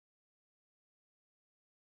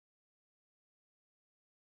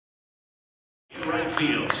right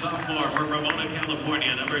field, sophomore from Ramona,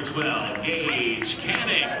 California, number 12, Gage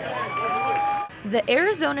Canning. The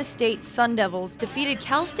Arizona State Sun Devils defeated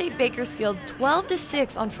Cal State Bakersfield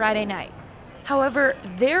 12-6 on Friday night. However,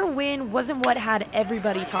 their win wasn't what had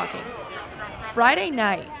everybody talking. Friday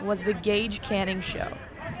night was the Gage Canning show.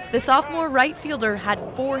 The sophomore right fielder had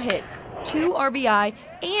 4 hits, 2 RBI,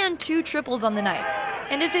 and 2 triples on the night.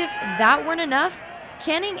 And as if that weren't enough,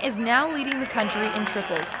 Canning is now leading the country in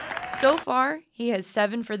triples. So far, he has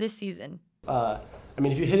 7 for this season. I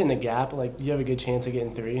mean, if you hit in the gap, like, you have a good chance of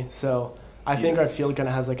getting 3. So I think our field kind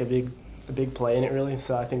of has like a big play in it, really.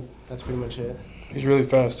 So I think that's pretty much it. He's really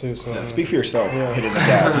fast too. So yeah, speak for yourself. Yeah. Hit in the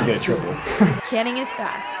gap, you get a triple. Canning is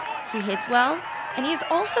fast. He hits well, and he is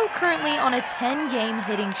also currently on a 10-game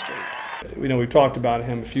hitting streak. You know, we've talked about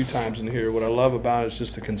him a few times in here. What I love about it is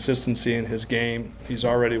just the consistency in his game. He's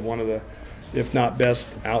already one of the, if not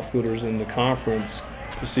best, outfielders in the conference.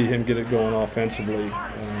 To see him get it going offensively, you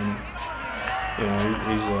know,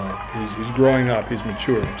 he's growing up. He's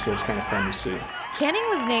maturing, so it's kind of fun to see. Canning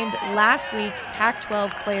was named last week's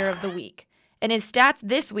Pac-12 Player of the Week, and his stats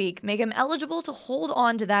this week make him eligible to hold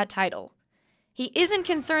on to that title. He isn't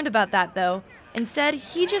concerned about that, though, and said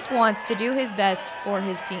he just wants to do his best for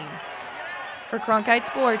his team. For Cronkite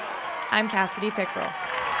Sports, I'm Cassidy Pickrell.